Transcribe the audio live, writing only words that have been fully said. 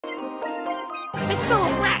I smell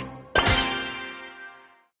a rat!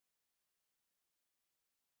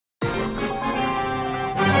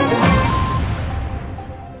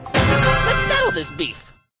 Let's settle this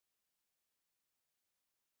beef!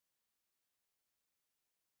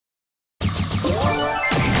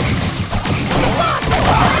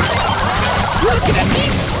 You're looking at me?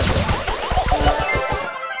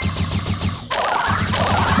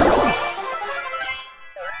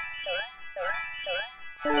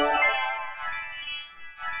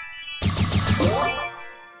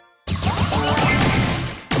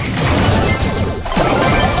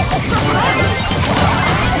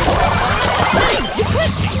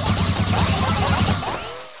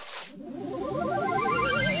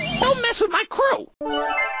 Don't mess with my crew!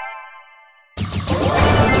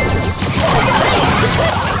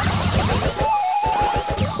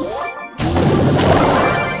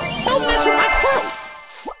 Don't mess with my crew!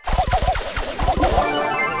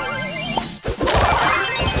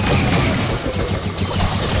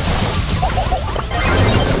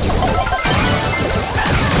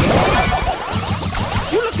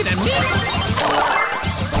 You looking at me?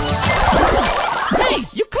 Hey,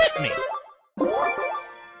 you clipped me!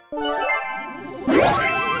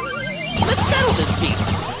 Let's settle this beef!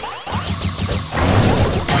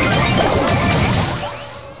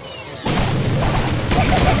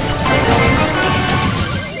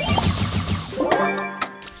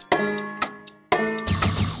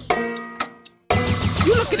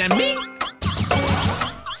 You looking at me?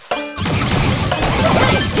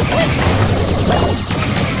 Hey, you clipped me!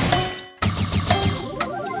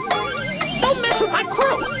 Don't mess with my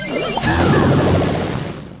crew!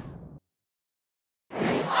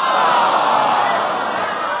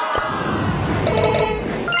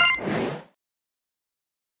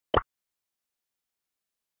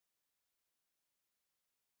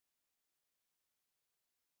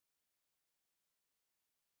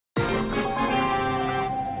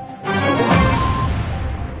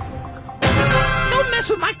 Don't mess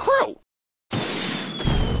with my crew!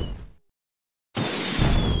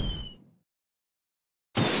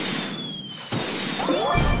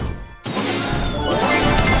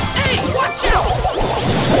 Hey, watch out!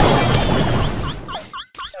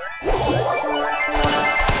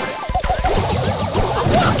 I'm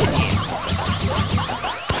walking here!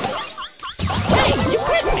 Hey, you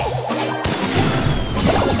clipped me!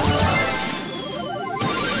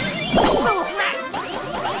 I smell a rat!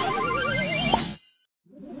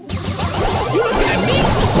 You looking at me?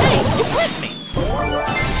 Hey, you clipped me!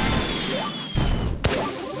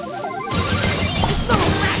 I smell a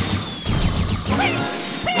rat!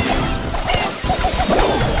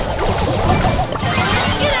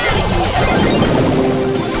 Get out of here!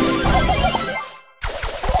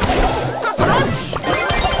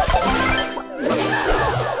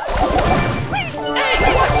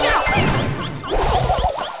 Hey, watch out!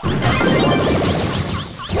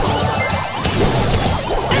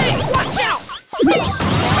 Hey, watch out!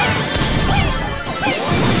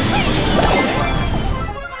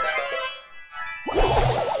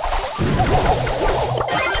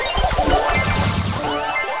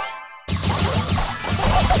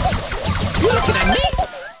 You looking at me?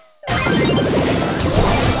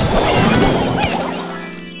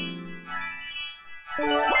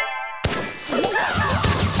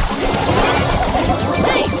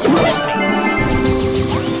 Hey, you clipped me!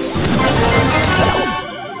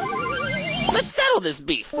 Let's settle this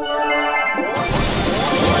beef! Don't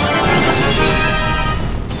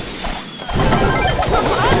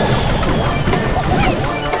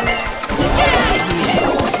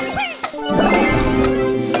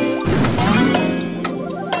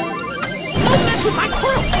mess with my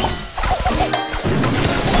crew!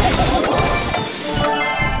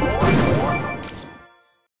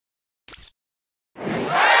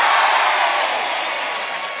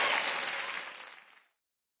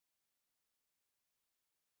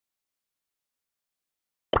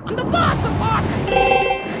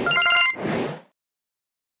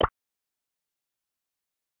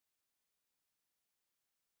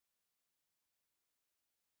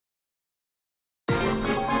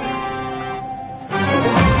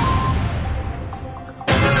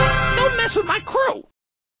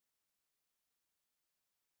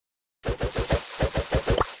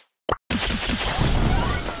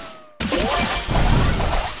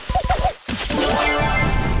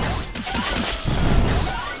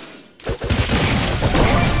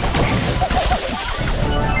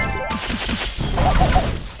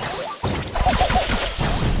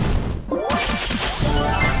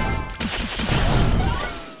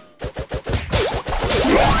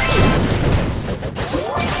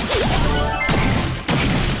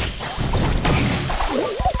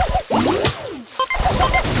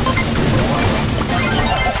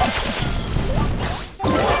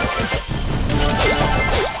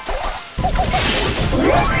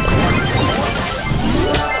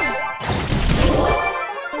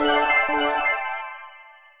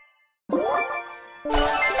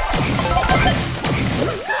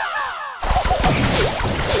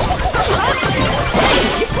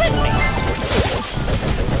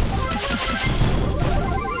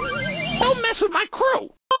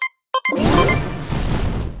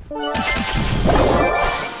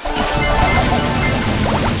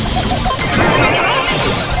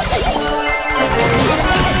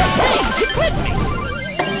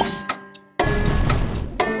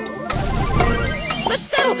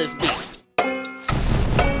 this beef.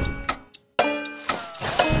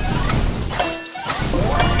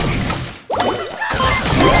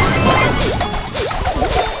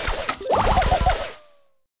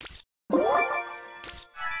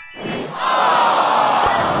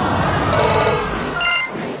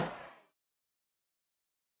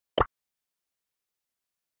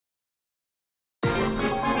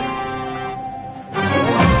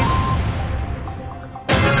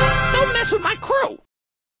 Don't mess with my crew.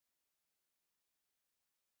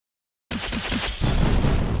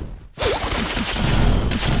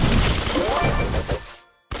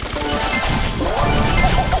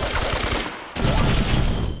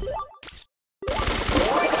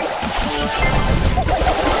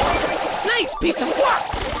 Nice piece of work!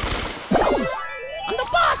 I'm the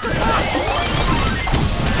boss of bosses!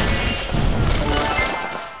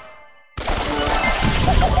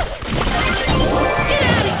 Get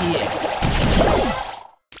out of here!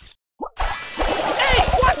 Hey,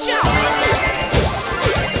 watch out!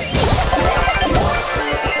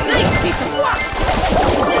 Nice piece of work!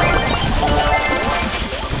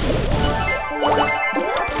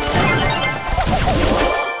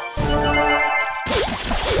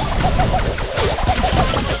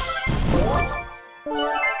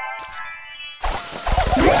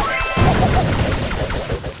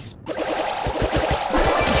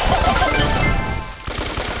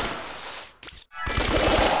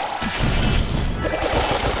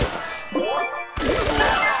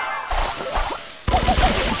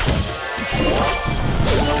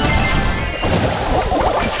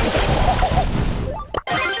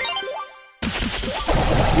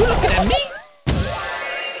 You looking at me?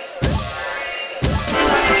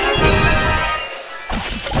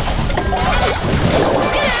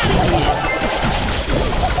 Get out of here!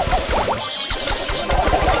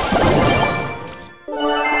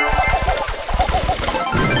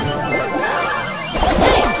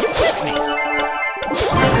 Hey, you hit me!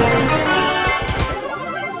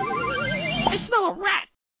 I smell a rat!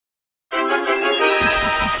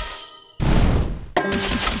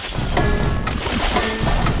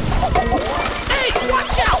 Hey,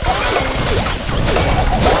 watch out!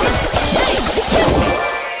 Hey, you hit me!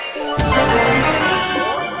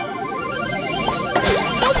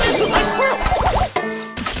 Don't mess with my crew!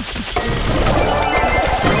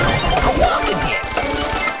 I'm walking here!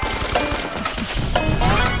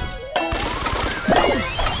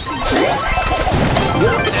 You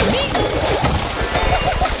looking at me?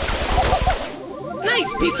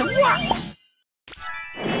 Nice piece of work!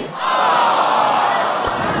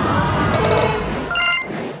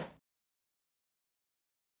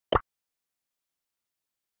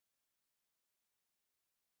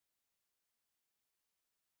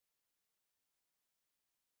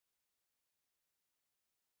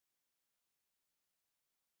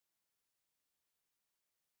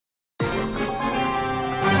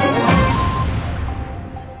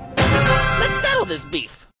 Let's settle this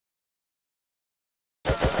beef.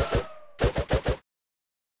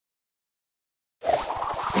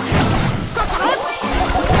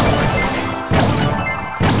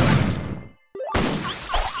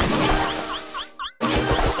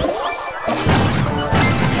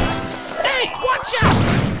 Hey, watch out!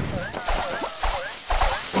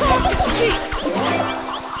 Frog is cheap!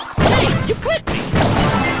 Hey, you clipped me!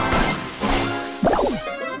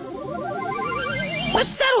 Let's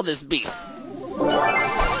settle this beef.